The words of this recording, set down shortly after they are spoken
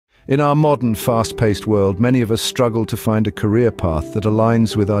In our modern, fast-paced world, many of us struggle to find a career path that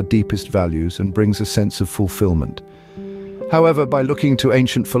aligns with our deepest values and brings a sense of fulfillment. However, by looking to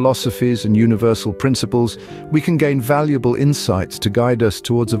ancient philosophies and universal principles, we can gain valuable insights to guide us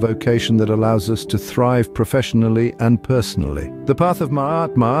towards a vocation that allows us to thrive professionally and personally. The path of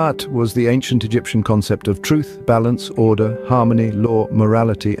Maat. Maat was the ancient Egyptian concept of truth, balance, order, harmony, law,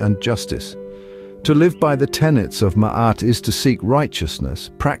 morality, and justice. To live by the tenets of Maat is to seek righteousness,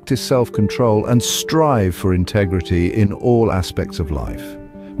 practice self-control, and strive for integrity in all aspects of life.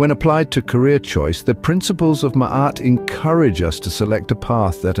 When applied to career choice, the principles of Maat encourage us to select a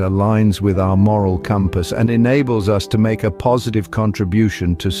path that aligns with our moral compass and enables us to make a positive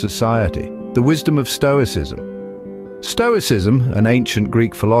contribution to society. The wisdom of Stoicism. Stoicism, an ancient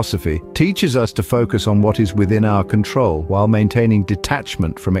Greek philosophy, teaches us to focus on what is within our control while maintaining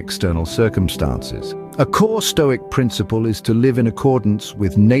detachment from external circumstances. A core Stoic principle is to live in accordance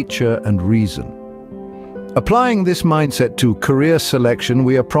with nature and reason. Applying this mindset to career selection,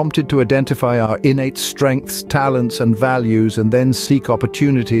 we are prompted to identify our innate strengths, talents, and values, and then seek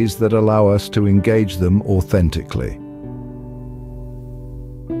opportunities that allow us to engage them authentically.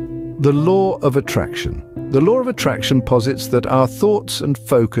 The law of attraction. The law of attraction posits that our thoughts and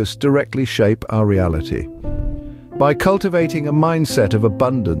focus directly shape our reality. By cultivating a mindset of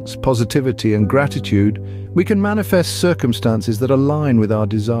abundance, positivity, and gratitude, we can manifest circumstances that align with our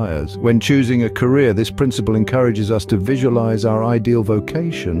desires. When choosing a career, this principle encourages us to visualize our ideal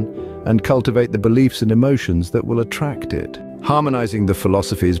vocation and cultivate the beliefs and emotions that will attract it. Harmonizing the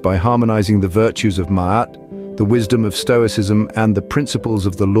philosophies. By harmonizing the virtues of Maat, the wisdom of Stoicism, and the principles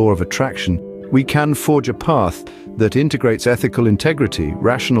of the law of attraction, we can forge a path that integrates ethical integrity,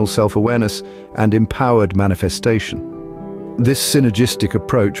 rational self-awareness, and empowered manifestation. This synergistic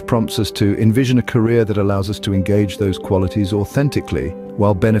approach prompts us to envision a career that allows us to engage those qualities authentically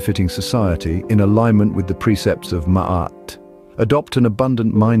while benefiting society in alignment with the precepts of Maat. Adopt an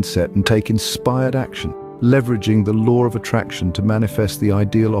abundant mindset and take inspired action, leveraging the law of attraction to manifest the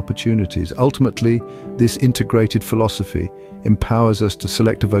ideal opportunities. Ultimately, this integrated philosophy empowers us to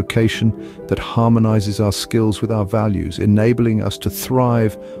select a vocation that harmonizes our skills with our values, enabling us to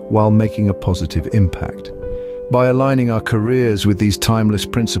thrive while making a positive impact. By aligning our careers with these timeless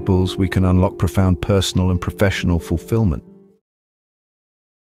principles, we can unlock profound personal and professional fulfillment.